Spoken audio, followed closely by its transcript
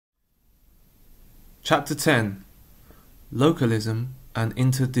Chapter 10: Localism and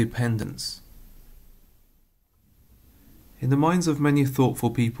Interdependence. In the minds of many thoughtful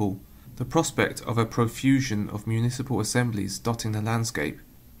people, the prospect of a profusion of municipal assemblies dotting the landscape,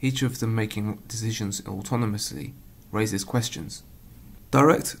 each of them making decisions autonomously, raises questions.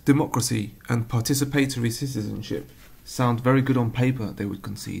 Direct democracy and participatory citizenship sound very good on paper, they would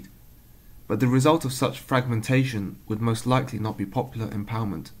concede, but the result of such fragmentation would most likely not be popular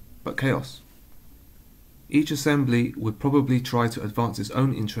empowerment, but chaos. Each assembly would probably try to advance its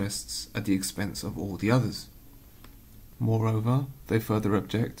own interests at the expense of all the others. Moreover, they further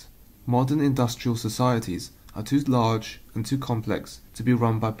object, modern industrial societies are too large and too complex to be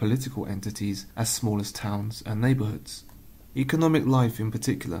run by political entities as small as towns and neighborhoods. Economic life in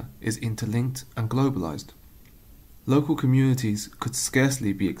particular is interlinked and globalized. Local communities could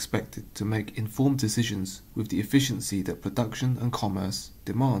scarcely be expected to make informed decisions with the efficiency that production and commerce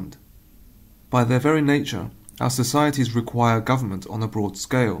demand. By their very nature, our societies require government on a broad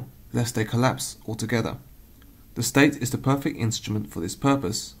scale, lest they collapse altogether. The state is the perfect instrument for this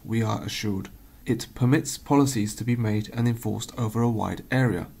purpose, we are assured. It permits policies to be made and enforced over a wide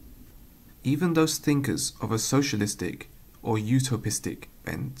area. Even those thinkers of a socialistic or utopistic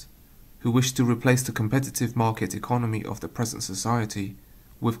bent, who wish to replace the competitive market economy of the present society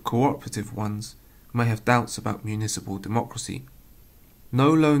with cooperative ones, may have doubts about municipal democracy. No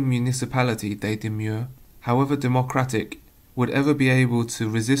lone municipality, they demur, however democratic, would ever be able to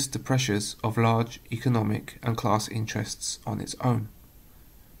resist the pressures of large economic and class interests on its own.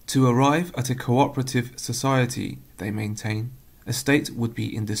 To arrive at a cooperative society, they maintain, a state would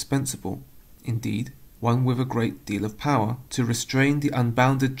be indispensable, indeed, one with a great deal of power to restrain the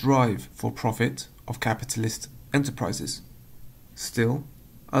unbounded drive for profit of capitalist enterprises. Still,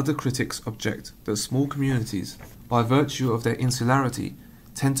 other critics object that small communities, by virtue of their insularity,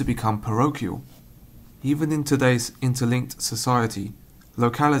 tend to become parochial. Even in today's interlinked society,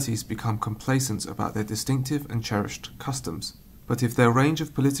 localities become complacent about their distinctive and cherished customs. But if their range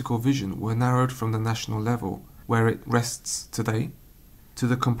of political vision were narrowed from the national level, where it rests today, to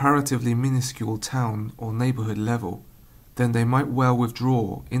the comparatively minuscule town or neighborhood level, then they might well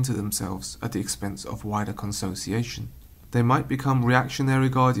withdraw into themselves at the expense of wider consociation. They might become reactionary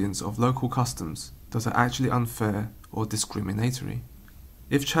guardians of local customs that are actually unfair or discriminatory.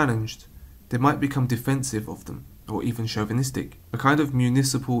 If challenged, they might become defensive of them, or even chauvinistic. A kind of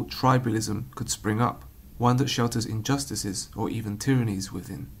municipal tribalism could spring up, one that shelters injustices or even tyrannies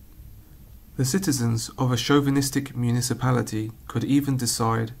within. The citizens of a chauvinistic municipality could even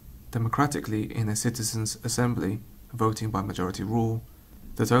decide, democratically in a citizens' assembly, voting by majority rule,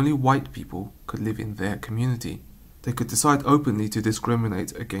 that only white people could live in their community. They could decide openly to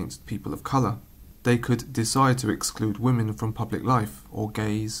discriminate against people of color. They could decide to exclude women from public life, or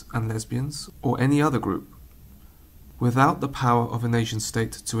gays and lesbians, or any other group. Without the power of a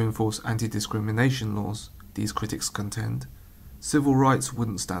nation-state to enforce anti-discrimination laws, these critics contend, civil rights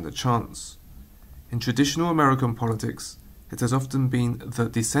wouldn't stand a chance. In traditional American politics, it has often been the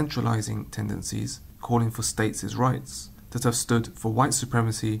decentralizing tendencies calling for states' rights that have stood for white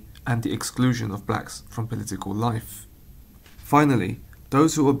supremacy and the exclusion of blacks from political life. Finally,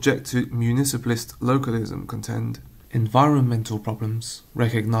 those who object to municipalist localism contend, environmental problems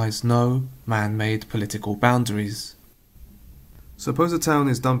recognize no man-made political boundaries. Suppose a town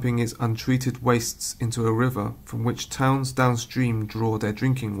is dumping its untreated wastes into a river from which towns downstream draw their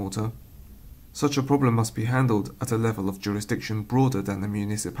drinking water. Such a problem must be handled at a level of jurisdiction broader than the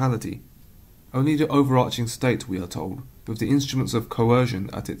municipality. Only the overarching state, we are told, with the instruments of coercion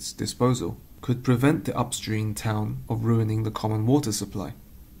at its disposal, could prevent the upstream town of ruining the common water supply.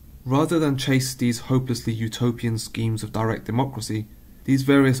 Rather than chase these hopelessly utopian schemes of direct democracy, these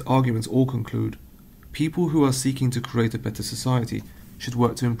various arguments all conclude, people who are seeking to create a better society should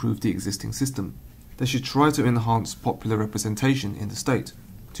work to improve the existing system. They should try to enhance popular representation in the state.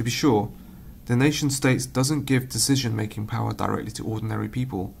 To be sure, the nation-state doesn't give decision-making power directly to ordinary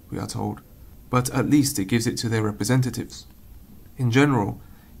people, we are told, but at least it gives it to their representatives. In general,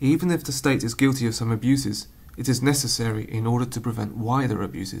 even if the state is guilty of some abuses, it is necessary in order to prevent wider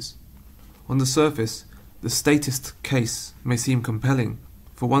abuses. On the surface, the statist case may seem compelling.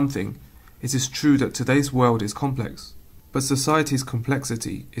 For one thing, it is true that today's world is complex, but society's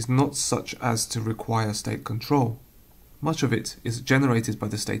complexity is not such as to require state control. Much of it is generated by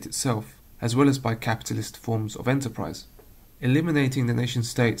the state itself, as well as by capitalist forms of enterprise. Eliminating the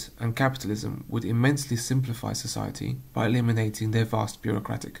nation-state and capitalism would immensely simplify society by eliminating their vast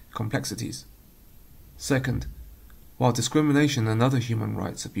bureaucratic complexities. Second, while discrimination and other human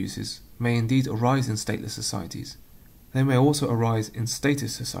rights abuses may indeed arise in stateless societies, they may also arise in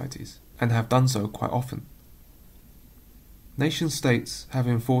statist societies, and have done so quite often. Nation-states have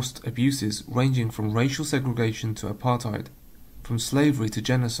enforced abuses ranging from racial segregation to apartheid, from slavery to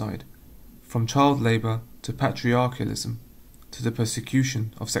genocide, from child labour to patriarchalism, to the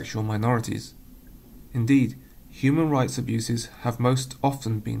persecution of sexual minorities. Indeed, human rights abuses have most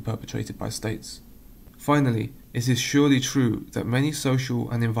often been perpetrated by states. Finally, it is surely true that many social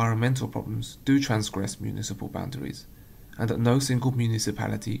and environmental problems do transgress municipal boundaries, and that no single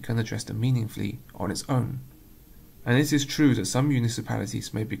municipality can address them meaningfully on its own. And it is true that some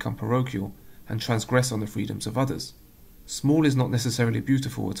municipalities may become parochial and transgress on the freedoms of others. Small is not necessarily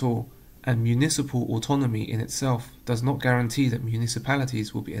beautiful at all, and municipal autonomy in itself does not guarantee that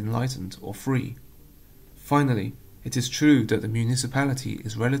municipalities will be enlightened or free. Finally, it is true that the municipality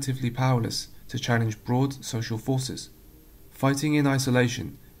is relatively powerless to challenge broad social forces. Fighting in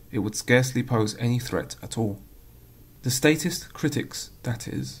isolation, it would scarcely pose any threat at all. The statist critics, that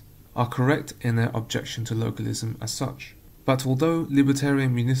is, are correct in their objection to localism as such. But although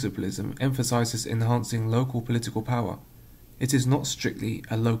libertarian municipalism emphasizes enhancing local political power, it is not strictly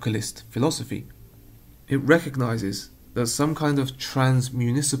a localist philosophy. It recognizes that some kind of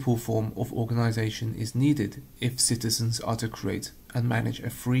trans-municipal form of organization is needed if citizens are to create and manage a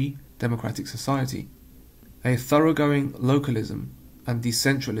free, democratic society. A thoroughgoing localism and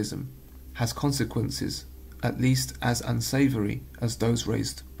decentralism has consequences at least as unsavory as those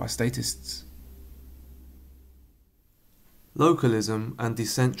raised by statists. Localism and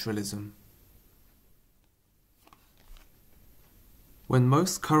decentralism. When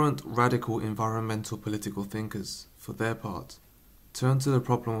most current radical environmental political thinkers, for their part, turn to the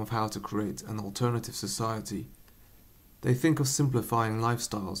problem of how to create an alternative society, they think of simplifying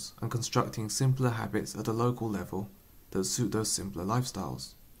lifestyles and constructing simpler habits at a local level that suit those simpler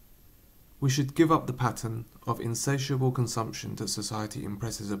lifestyles. We should give up the pattern of insatiable consumption that society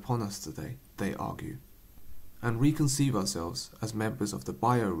impresses upon us today, they argue, and reconceive ourselves as members of the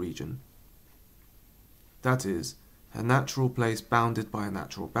bioregion. That is, a natural place bounded by a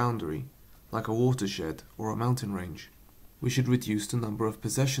natural boundary, like a watershed or a mountain range. We should reduce the number of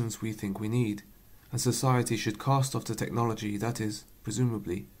possessions we think we need, and society should cast off the technology that is,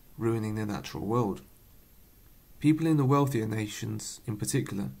 presumably, ruining the natural world. People in the wealthier nations, in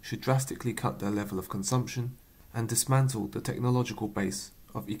particular, should drastically cut their level of consumption and dismantle the technological base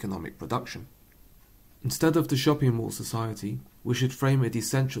of economic production. Instead of the shopping mall society, we should frame a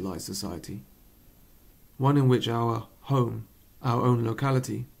decentralized society, one in which our home, our own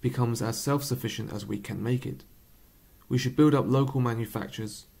locality, becomes as self-sufficient as we can make it. We should build up local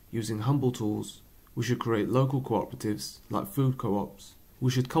manufactures using humble tools. We should create local cooperatives like food co-ops.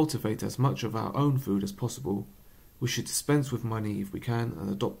 We should cultivate as much of our own food as possible. We should dispense with money if we can and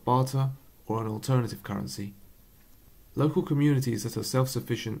adopt barter or an alternative currency. Local communities that are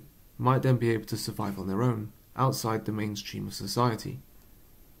self-sufficient might then be able to survive on their own, outside the mainstream of society.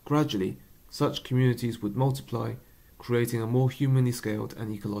 Gradually, such communities would multiply, creating a more humanly scaled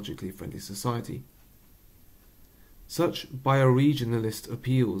and ecologically friendly society. Such bioregionalist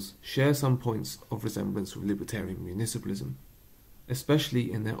appeals share some points of resemblance with libertarian municipalism,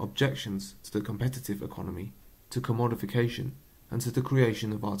 especially in their objections to the competitive economy, to commodification, and to the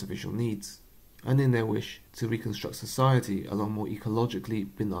creation of artificial needs, and in their wish to reconstruct society along more ecologically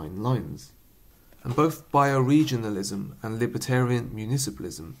benign lines. And both bioregionalism and libertarian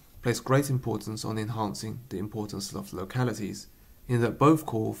municipalism place great importance on enhancing the importance of localities, in that both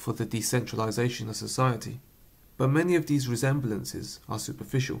call for the decentralization of society. But many of these resemblances are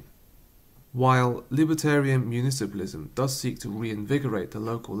superficial. While libertarian municipalism does seek to reinvigorate the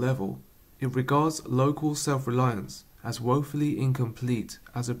local level, it regards local self-reliance as woefully incomplete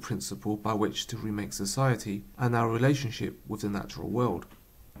as a principle by which to remake society and our relationship with the natural world.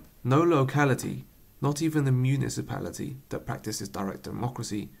 No locality, not even a municipality that practices direct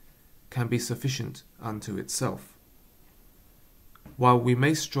democracy, can be sufficient unto itself. While we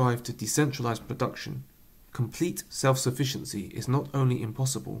may strive to decentralize production, complete self-sufficiency is not only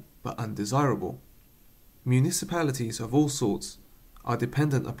impossible but undesirable. Municipalities of all sorts are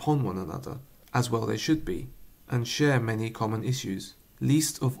dependent upon one another, as well they should be, and share many common issues.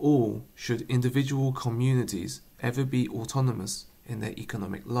 Least of all should individual communities ever be autonomous in their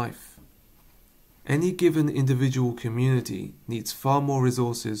economic life. Any given individual community needs far more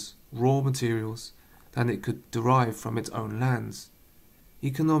resources, raw materials, than it could derive from its own lands.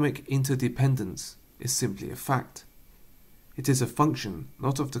 Economic interdependence is simply a fact. It is a function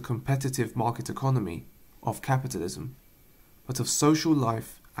not of the competitive market economy, of capitalism, but of social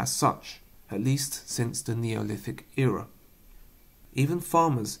life as such, at least since the Neolithic era. Even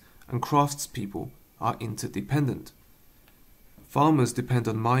farmers and craftspeople are interdependent. Farmers depend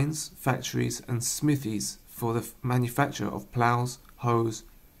on mines, factories and smithies for the manufacture of ploughs, hoes,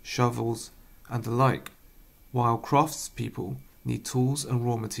 shovels and the like, while craftspeople need tools and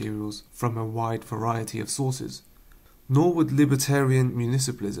raw materials from a wide variety of sources. Nor would libertarian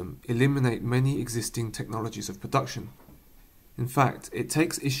municipalism eliminate many existing technologies of production. In fact, it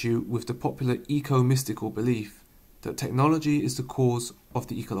takes issue with the popular eco-mystical belief that technology is the cause of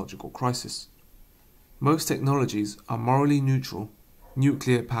the ecological crisis. Most technologies are morally neutral.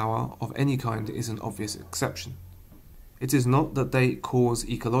 Nuclear power of any kind is an obvious exception. It is not that they cause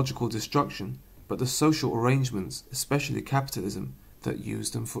ecological destruction, but the social arrangements, especially capitalism, that use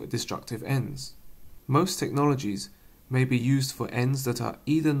them for destructive ends. Most technologies may be used for ends that are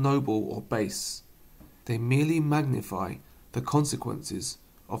either noble or base. They merely magnify the consequences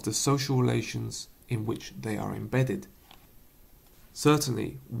of the social relations in which they are embedded.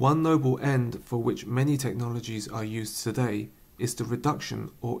 Certainly, one noble end for which many technologies are used today is the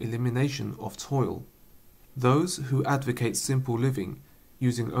reduction or elimination of toil. Those who advocate simple living,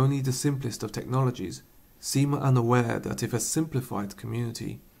 using only the simplest of technologies, seem unaware that if a simplified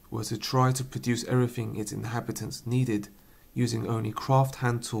community were to try to produce everything its inhabitants needed using only craft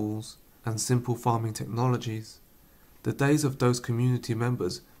hand tools and simple farming technologies, the days of those community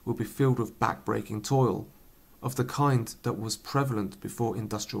members will be filled with back-breaking toil, of the kind that was prevalent before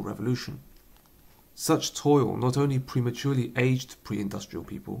Industrial Revolution. Such toil not only prematurely aged pre-industrial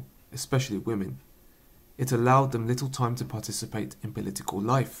people, especially women, it allowed them little time to participate in political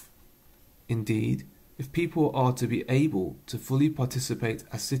life. Indeed, if people are to be able to fully participate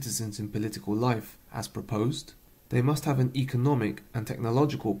as citizens in political life as proposed, they must have an economic and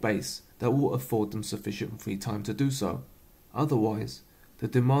technological base that will afford them sufficient free time to do so. Otherwise, the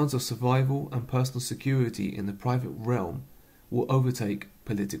demands of survival and personal security in the private realm will overtake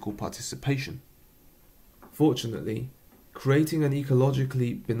political participation. Fortunately, creating an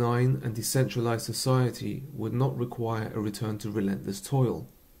ecologically benign and decentralized society would not require a return to relentless toil.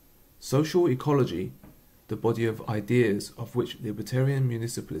 Social ecology, the body of ideas of which libertarian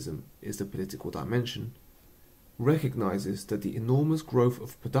municipalism is the political dimension, recognizes that the enormous growth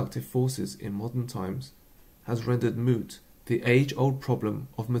of productive forces in modern times has rendered moot the age-old problem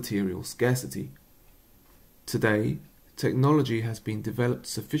of material scarcity. Today, technology has been developed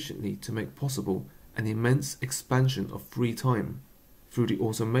sufficiently to make possible an immense expansion of free time through the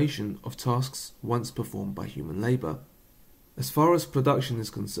automation of tasks once performed by human labor. As far as production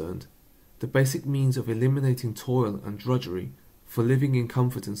is concerned, the basic means of eliminating toil and drudgery for living in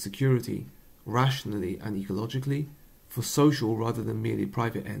comfort and security, rationally and ecologically, for social rather than merely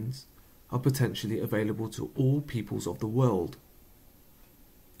private ends, are potentially available to all peoples of the world.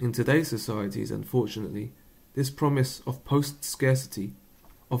 In today's societies, unfortunately, this promise of post-scarcity,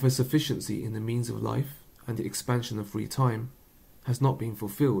 of a sufficiency in the means of life and the expansion of free time, has not been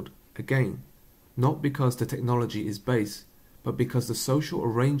fulfilled, again, not because the technology is base, but because the social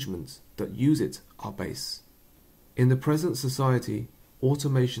arrangements that use it are base. In the present society,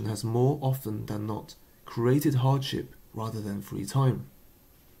 automation has more often than not created hardship rather than free time.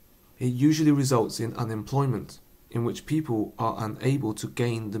 It usually results in unemployment, in which people are unable to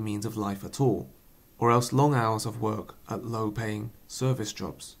gain the means of life at all, or else long hours of work at low-paying service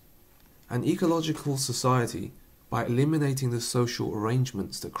jobs. An ecological society, by eliminating the social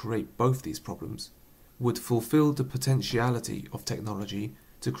arrangements that create both these problems, would fulfill the potentiality of technology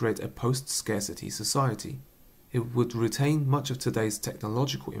to create a post-scarcity society. It would retain much of today's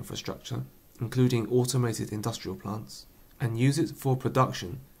technological infrastructure, including automated industrial plants, and use it for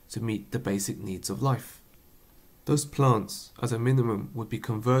production to meet the basic needs of life. Those plants, at a minimum, would be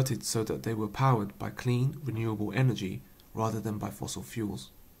converted so that they were powered by clean, renewable energy rather than by fossil fuels.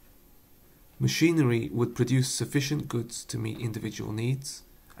 Machinery would produce sufficient goods to meet individual needs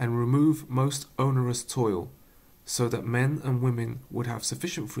and remove most onerous toil so that men and women would have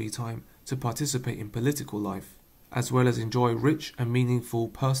sufficient free time to participate in political life, as well as enjoy rich and meaningful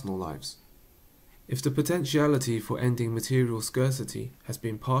personal lives. If the potentiality for ending material scarcity has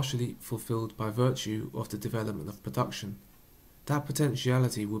been partially fulfilled by virtue of the development of production, that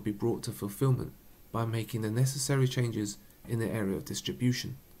potentiality will be brought to fulfillment by making the necessary changes in the area of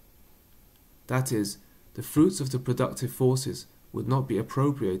distribution. That is, the fruits of the productive forces would not be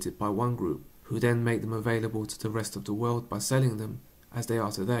appropriated by one group, who then make them available to the rest of the world by selling them, as they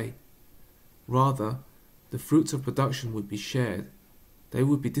are today. Rather, the fruits of production would be shared. They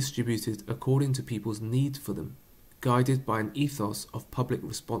would be distributed according to people's need for them, guided by an ethos of public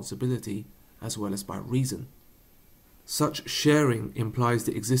responsibility as well as by reason. Such sharing implies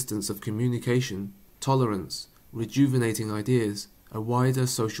the existence of communication, tolerance, rejuvenating ideas, a wider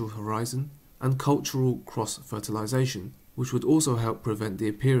social horizon, and cultural cross-fertilization, which would also help prevent the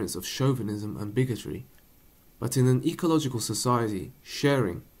appearance of chauvinism and bigotry. But in an ecological society,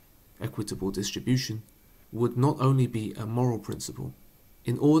 sharing, equitable distribution, would not only be a moral principle.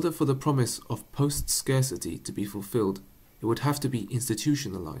 In order for the promise of post-scarcity to be fulfilled, it would have to be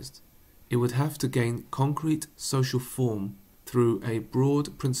institutionalized. It would have to gain concrete social form through a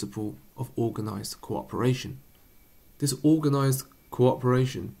broad principle of organized cooperation. This organized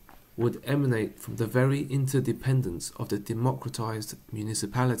cooperation would emanate from the very interdependence of the democratized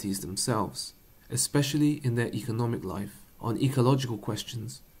municipalities themselves, especially in their economic life, on ecological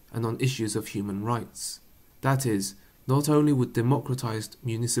questions, and on issues of human rights. That is, not only would democratized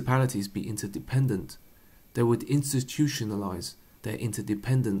municipalities be interdependent, they would institutionalize their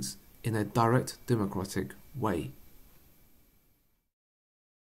interdependence in a direct democratic way.